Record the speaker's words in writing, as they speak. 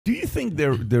Do you think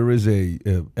there is a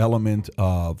element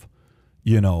of,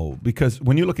 you know, because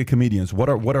when you look at comedians, what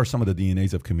are some of the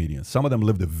DNAs of comedians? Some of them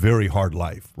lived a very hard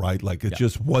life, right? Like it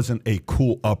just wasn't a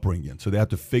cool upbringing, so they had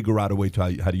to figure out a way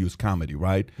to how to use comedy,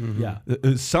 right? Yeah.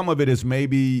 Some of it is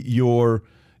maybe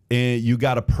you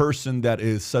got a person that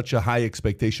is such a high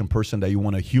expectation person that you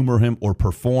want to humor him or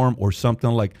perform or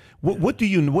something like. What do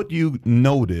you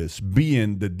notice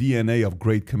being the DNA of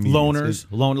great comedians?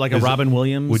 Loners, like a Robin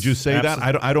Williams. Would you say that?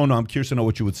 I don't know. I'm curious to know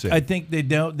what you would say. I think they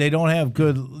don't have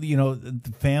good, you know,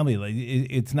 family. Like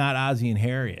it's not Ozzie and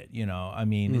Harriet. You know, I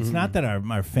mean, it's not that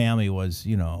our family was,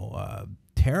 you know,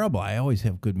 terrible. I always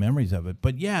have good memories of it.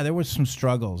 But yeah, there was some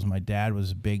struggles. My dad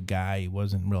was a big guy. He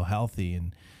wasn't real healthy,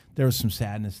 and there was some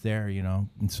sadness there, you know.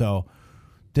 And so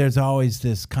there's always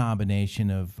this combination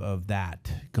of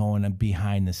that going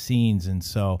behind the scenes. And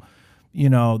so, you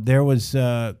know, there was,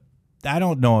 I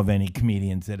don't know of any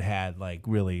comedians that had like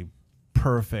really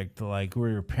perfect, like where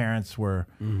your parents were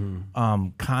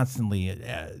constantly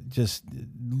just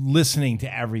listening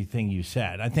to everything you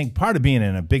said. I think part of being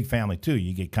in a big family too,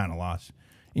 you get kind of lost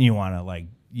and you want to, like,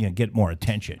 you know, get more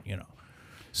attention, you know.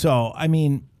 So, I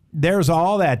mean, there's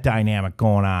all that dynamic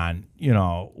going on, you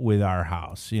know, with our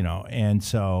house, you know. And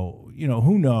so, you know,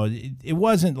 who knows? It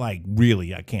wasn't like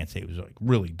really, I can't say it was like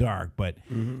really dark, but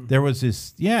there was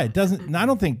this, it doesn't, I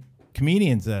don't think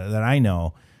comedians that I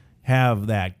know have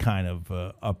that kind of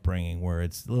upbringing where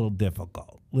it's a little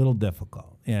difficult.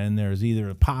 And there's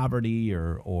either poverty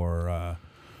or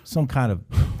some kind of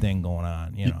thing going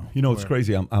on, you know. You know, it's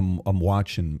crazy. I'm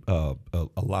watching a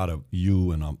lot of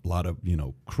you and a lot of, you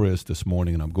know, Chris this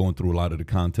morning, and I'm going through a lot of the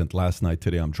content last night.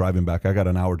 Today I'm driving back. I got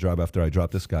an hour drive after I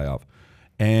dropped this guy off,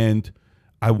 and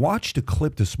I watched a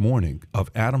clip this morning of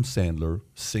Adam Sandler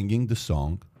singing the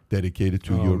song dedicated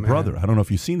to your brother. I don't know if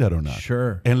you've seen that or not.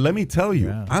 Sure. And let me tell you,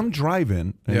 I'm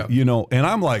driving, and, you know, and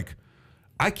I'm like,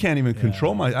 I can't even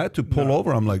control I had to pull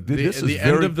over. I'm like, this is the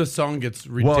end of the song gets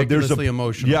ridiculously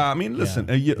emotional. Yeah, I mean, listen,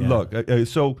 look,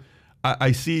 so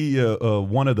I see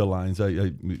one of the lines.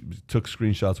 I took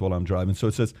screenshots while I'm driving. So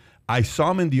it says, I saw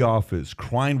him in the office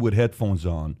crying with headphones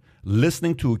on,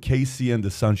 listening to a KC and the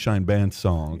Sunshine Band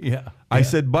song. I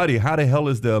said, buddy, how the hell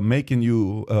is that making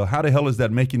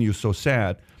you so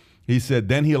sad? He said,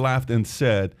 then he laughed and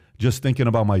said, just thinking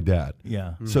about my dad.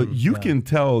 So you can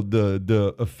tell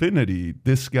the affinity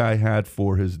this guy had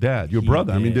for his dad, your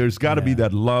brother. I mean, there's got to be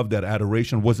that love, that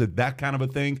adoration. Was it that kind of a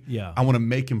thing? I want to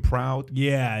make him proud.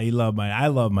 I love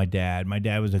my dad. My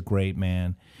dad was a great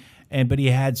man, but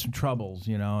he had some troubles,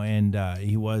 you know, and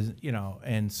he was, you know,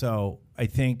 and so I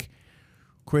think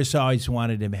Chris always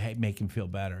wanted to make him feel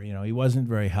better. You know, he wasn't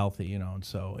very healthy, you know, and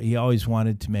so he always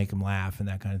wanted to make him laugh and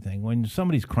that kind of thing. When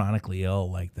somebody's chronically ill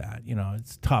like that, you know,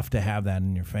 it's tough to have that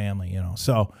in your family, you know.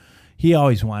 So he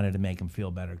always wanted to make him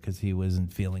feel better because he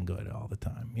wasn't feeling good all the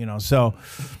time, you know. So,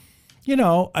 you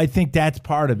know, I think that's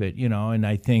part of it, you know, and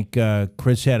I think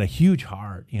Chris had a huge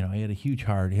heart, you know. He had a huge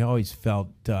heart. He always felt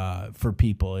for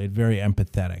people. He was very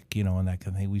empathetic, you know, and that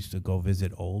kind of thing. We used to go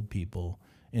visit old people.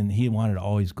 And he wanted to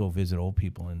always go visit old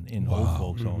people in old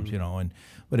folks' homes, you know.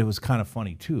 But it was kind of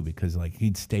funny too because like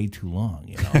he'd stay too long,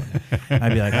 you know. And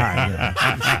I'd be like, all right,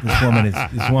 you know,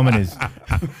 this woman is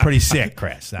pretty sick,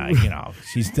 Chris. You know,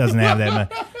 she doesn't have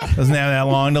that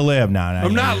long to live now.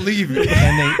 I'm not leaving.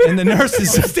 And the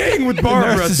nurses I'm staying with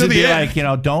Barbara to the be end. like, you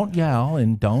know, don't yell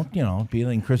and don't, you know, be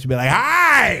like. And Chris would be like,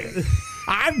 hi,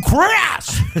 I'm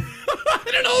Chris.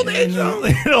 An old age home.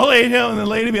 And the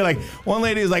lady would be like, one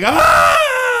lady was like,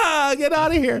 get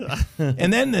out of here.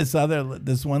 And then this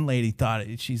one lady thought,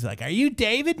 she's like, are you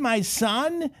David, my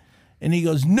son? And he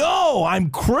goes, no, I'm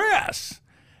Chris.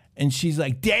 And she's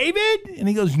like, David? And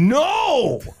he goes,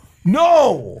 no,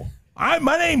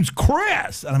 my name's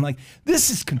Chris. And I'm like, this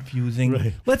is confusing.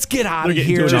 Right. Let's get out of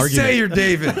here. Just say you're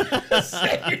David.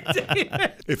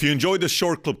 If you enjoyed this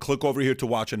short clip, click over here to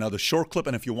watch another short clip.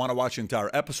 And if you want to watch the entire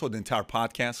episode, the entire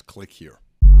podcast, click here.